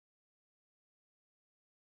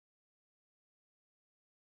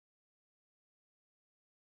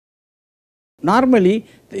Normally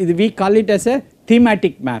we call it as a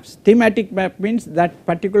thematic maps. Thematic map means that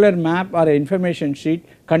particular map or information sheet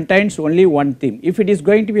contains only one theme. If it is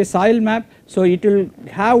going to be a soil map, so it will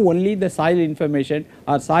have only the soil information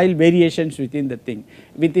or soil variations within the thing,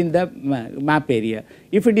 within the map area.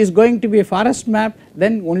 If it is going to be a forest map,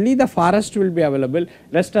 then only the forest will be available,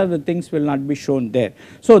 rest of the things will not be shown there.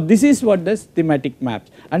 So this is what the thematic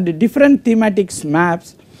maps, and the different thematics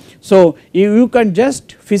maps. So you can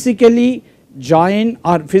just physically join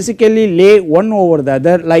or physically lay one over the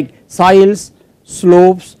other, like soils,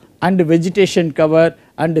 slopes and vegetation cover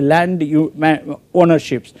and land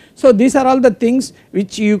ownerships. So these are all the things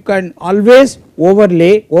which you can always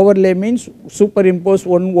overlay. Overlay means superimpose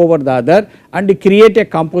one over the other and create a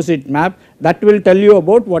composite map that will tell you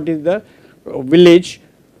about what is the village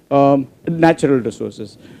natural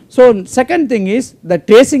resources. So second thing is the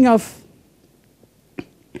tracing of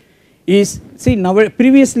is, see, now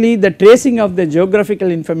previously the tracing of the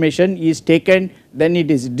geographical information is taken, then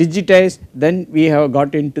it is digitized, then we have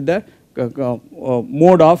got into the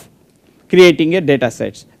mode of creating a data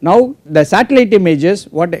sets. Now the satellite images,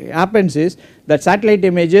 what happens is that satellite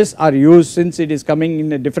images are used, since it is coming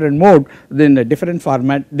in a different mode, in a different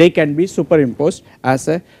format, they can be superimposed as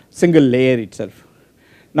a single layer itself.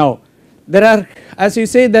 Now there are, as you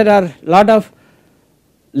say, there are lot of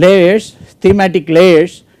layers, thematic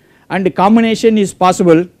layers, and combination is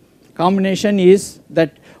possible. Combination is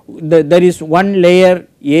that there is one layer,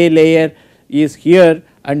 A layer is here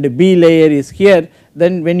and B layer is here,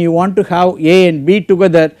 then when you want to have A and B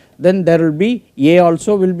together, then there will be A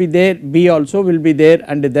also will be there, B also will be there,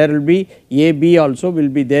 and there will be A, B also will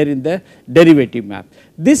be there in the derivative map.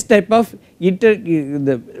 This type of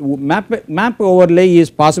map overlay is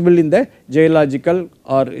possible in the geological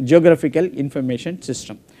or geographical information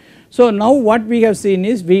system. So now what we have seen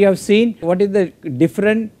is, we have seen what is the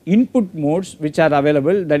different input modes which are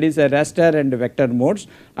available, that is a raster and vector modes,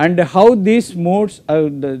 and how these modes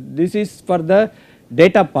this is for the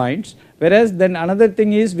data points, whereas then another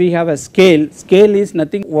thing is we have a scale. Scale is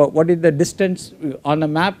nothing, what is the distance on a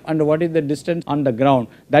map and what is the distance on the ground,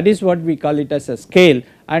 that is what we call it as a scale,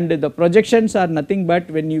 and the projections are nothing but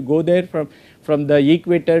when you go there from the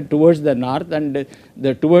equator towards the north and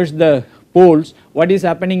towards the poles, what is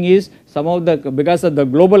happening is some of the, because of the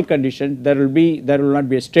global conditions, there will not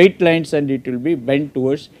be a straight lines and it will be bent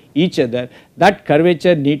towards each other. That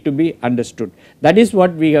curvature need to be understood. That is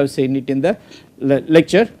what we have seen it in the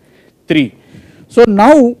lecture 3. So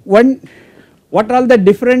now what are the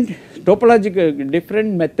different topological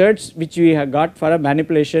different methods which we have got for a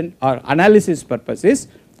manipulation or analysis purposes.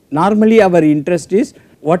 Normally our interest is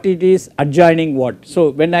what it is adjoining what. So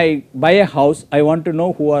when I buy a house, I want to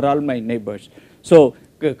know who are all my neighbors. So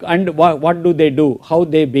and what do they do, how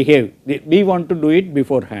they behave, we want to do it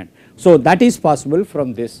beforehand. So that is possible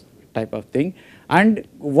from this type of thing. And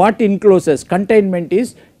what encloses containment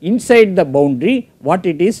is inside the boundary what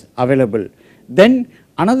it is available. Then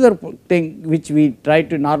another thing which we try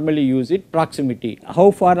to normally use it, proximity,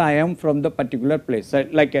 how far I am from the particular place,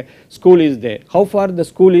 like a school is there, how far the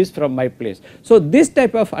school is from my place. So this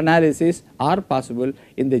type of analysis are possible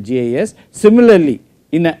in the GIS. Similarly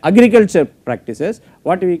in agriculture practices,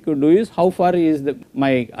 what we could do is how far is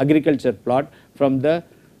my agriculture plot from the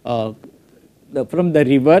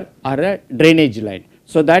river or a drainage line,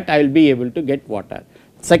 so that I will be able to get water.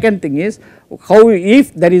 Second thing is how,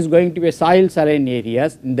 if there is going to be a soil saline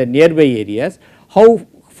areas in the nearby areas, how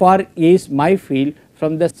far is my field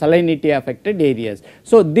from the salinity affected areas.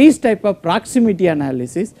 So these type of proximity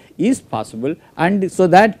analysis is possible, and so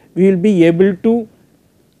that we will be able to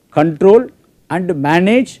control and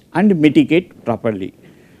manage and mitigate properly.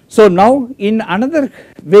 So now in another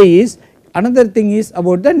way is, another thing is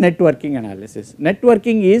about the networking analysis.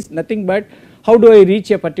 Networking is nothing but how do I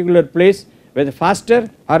reach a particular place, whether faster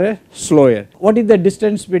or slower. What is the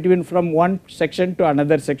distance between from one section to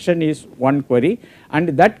another section is one query, and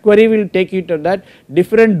that query will take you to that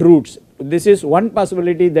different routes. This is one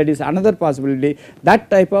possibility, that is another possibility. That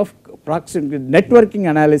type of proximity networking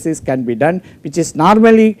analysis can be done, which is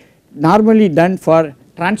normally done for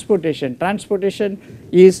transportation. Transportation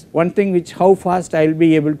is one thing which how fast I will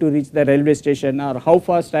be able to reach the railway station or how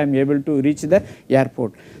fast I am able to reach the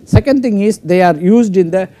airport. Second thing is they are used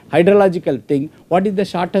in the hydrological thing. What is the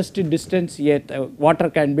shortest distance yet water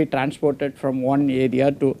can be transported from one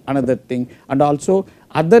area to another thing, and also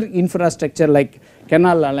other infrastructure like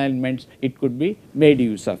canal alignments, it could be made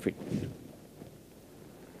use of it.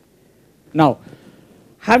 Now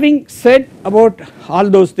having said about all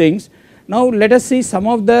those things, now let us see some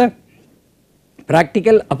of the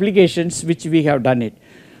practical applications which we have done it.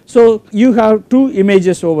 So you have two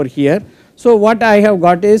images over here. So what I have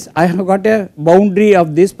got is I have got a boundary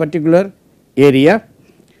of this particular area.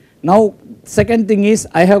 Now second thing is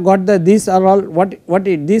I have got the these are all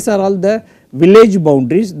these are all the village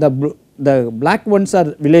boundaries, the black ones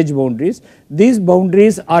are village boundaries. These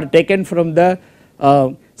boundaries are taken from the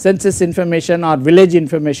census information or village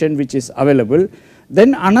information which is available.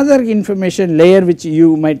 Then another information layer which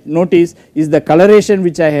you might notice is the coloration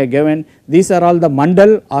which I have given. These are all the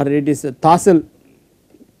mandal or it is a tahsil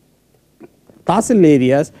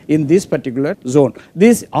areas in this particular zone.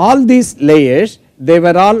 All these layers, they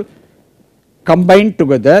were all combined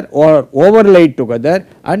together or overlaid together,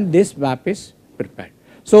 and this map is prepared.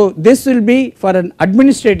 So this will be for an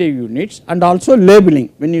administrative units and also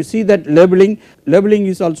labeling. When you see that labeling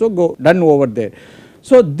is also done over there.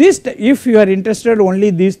 So this, if you are interested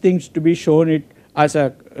only these things to be shown it as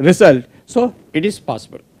a result, so it is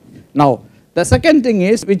possible. Now the second thing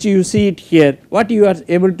is, which you see it here, what you are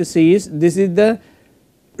able to see is this is the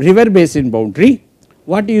river basin boundary.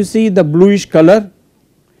 What you see the bluish color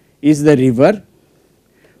is the river.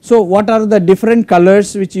 So what are the different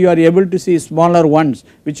colors which you are able to see, smaller ones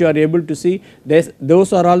which you are able to see,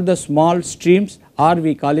 those are all the small streams, or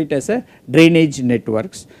we call it as a drainage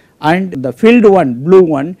networks. And the filled one, blue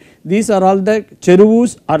one, these are all the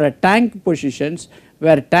cheruvus or a tank positions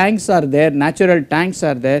where tanks are there, natural tanks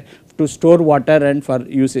are there to store water and for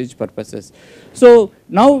usage purposes. So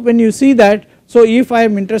now when you see that, so if I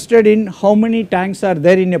am interested in how many tanks are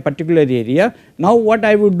there in a particular area, now what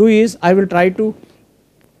I would do is I will try to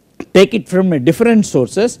take it from a different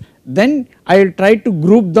sources, then I will try to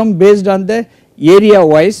group them based on the area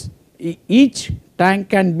wise. Each tank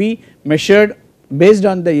can be measured based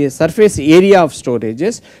on the surface area of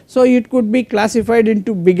storages. So it could be classified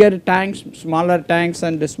into bigger tanks, smaller tanks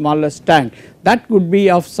and the smallest tank. That could be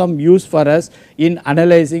of some use for us in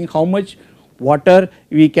analyzing how much water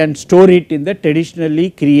we can store it in the traditionally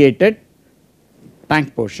created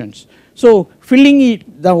tank portions. So filling it,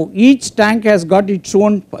 each tank has got its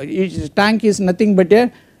own, each tank is nothing but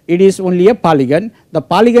it is only a polygon. The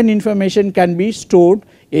polygon information can be stored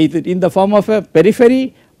either in the form of a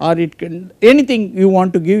periphery, or it can, anything you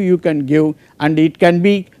want to give you can give, and it can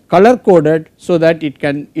be color coded so that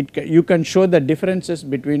you can show the differences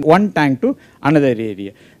between one tank to another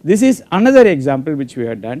area. This is another example which we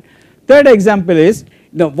have done. Third example is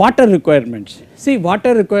the water requirements. See,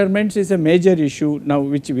 water requirements is a major issue now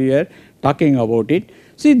which we are talking about it.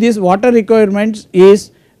 See, this water requirements is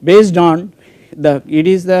based on it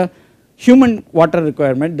is the human water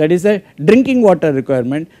requirement, that is a drinking water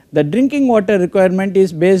requirement. The drinking water requirement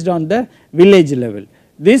is based on the village level.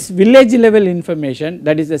 This village level information,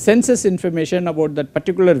 that is the census information about that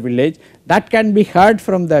particular village, that can be heard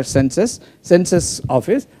from the census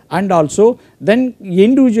office, and also then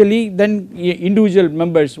individual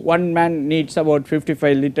members, one man needs about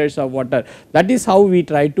 55 liters of water. That is how we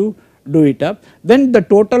try to do it up. Then the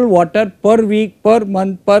total water per week, per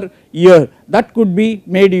month, per year, that could be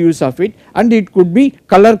made use of it, and it could be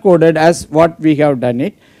color coded as what we have done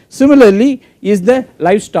it. Similarly is the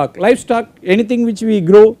livestock, anything which we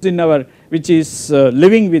grow in our, which is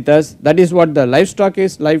living with us, that is what the livestock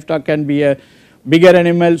is. Livestock can be a bigger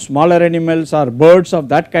animal, smaller animals, or birds of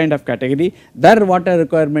that kind of category. Their water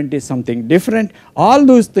requirement is something different. All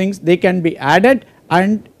those things, they can be added,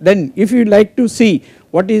 and then if you like to see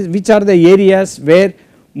which are the areas where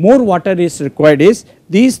more water is required, is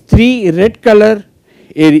these three red color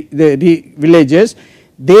the villages,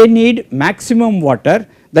 they need maximum water.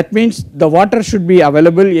 That means the water should be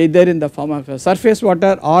available either in the form of a surface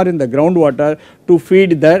water or in the groundwater to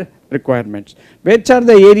feed their requirements. Which are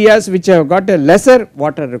the areas which have got a lesser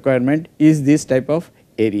water requirement is this type of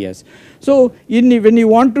areas. So when you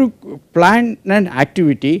want to plan an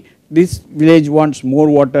activity, this village wants more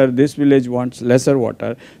water, this village wants lesser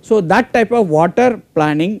water. So that type of water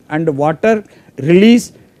planning and water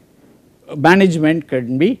release management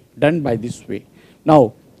can be done by this way.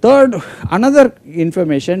 Now third, another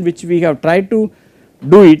information which we have tried to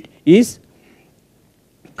do it is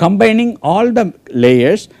combining all the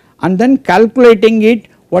layers and then calculating it,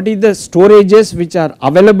 what is the storages which are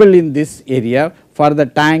available in this area for the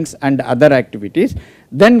tanks and other activities.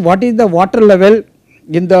 Then what is the water level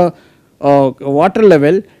in the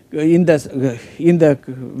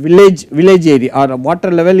village area, or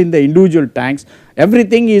water level in the individual tanks.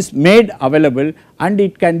 Everything is made available and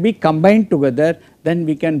it can be combined together. Then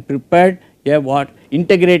we can prepare a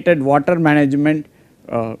integrated water management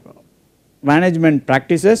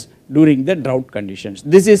practices during the drought conditions.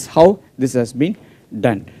 This is how this has been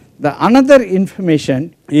done. The another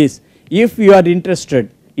information is, if you are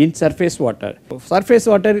interested in surface water. Surface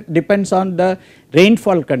water depends on the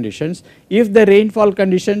rainfall conditions. If the rainfall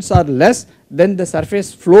conditions are less, then the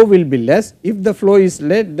surface flow will be less. If the flow is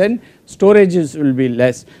less, then storages will be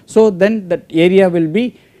less. So then that area will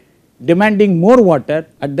be demanding more water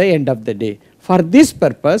at the end of the day. For this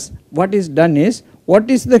purpose, what is done is, what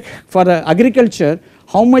is the, for agriculture,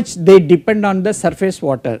 how much they depend on the surface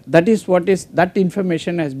water, that is what is, that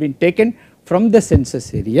information has been taken from the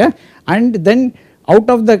census area, and then out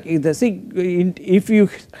of the see, if you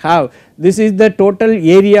have, this is the total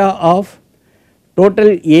area of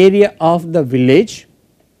the village,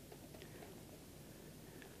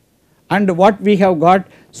 and what we have got,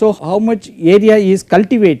 so how much area is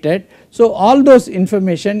cultivated. So all those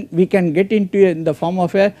information we can get into in the form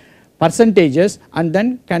of a percentages and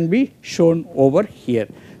then can be shown over here.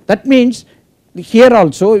 That means here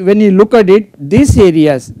also when you look at it, these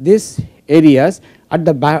areas at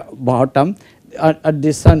the bottom at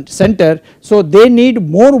this center, so they need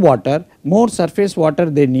more water, more surface water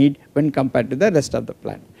they need when compared to the rest of the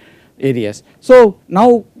plant areas. So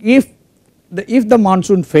now if the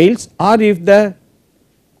monsoon fails or if the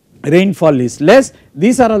rainfall is less,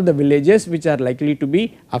 these are all the villages which are likely to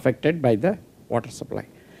be affected by the water supply.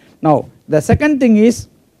 Now the second thing is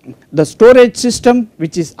the storage system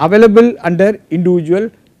which is available under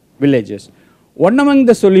individual villages. One among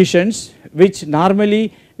the solutions which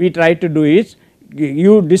normally we try to do is,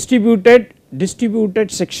 you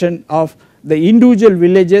distributed section of the individual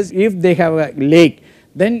villages. If they have a lake,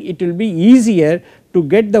 then it will be easier to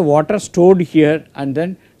get the water stored here and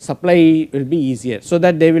then supply will be easier, so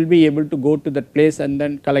that they will be able to go to that place and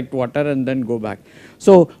then collect water and then go back.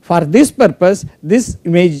 So for this purpose, this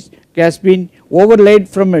image has been overlaid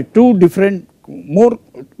from a two different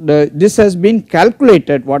this has been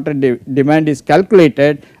calculated, water demand is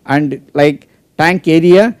calculated, and like tank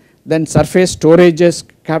area, then surface storages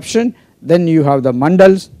caption, then you have the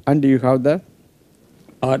mandals, and you have the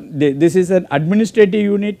this is an administrative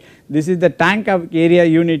unit, this is the tank area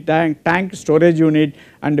unit, tank storage unit,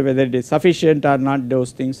 and whether it is sufficient or not,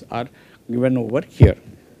 those things are given over here.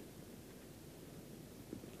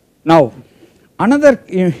 Now another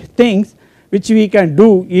things which we can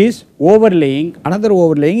do is overlaying, another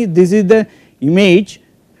overlaying, this is the image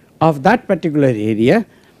of that particular area,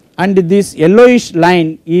 and this yellowish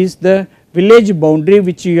line is the village boundary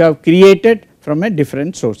which you have created from a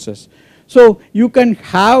different sources. So you can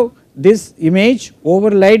have this image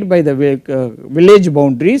overlaid by the village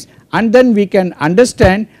boundaries, and then we can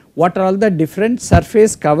understand what are all the different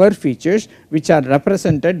surface cover features which are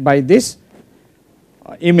represented by this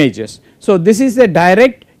images. So this is a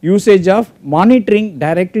direct usage of monitoring,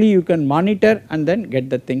 directly you can monitor and then get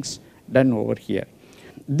the things done over here.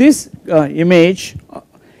 This image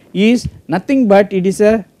is nothing but it is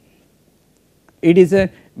a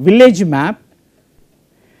village map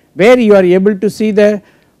where you are able to see the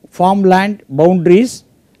farmland boundaries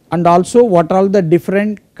and also what are all the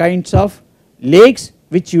different kinds of lakes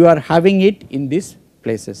which you are having it in these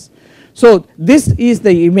places. So this is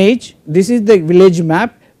the image, this is the village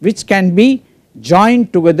map which can be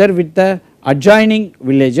joined together with the adjoining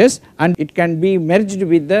villages, and it can be merged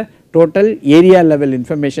with the total area level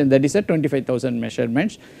information, that is a 25,000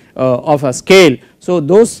 measurements of a scale. So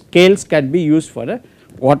those scales can be used for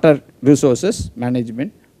water resources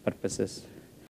management purposes.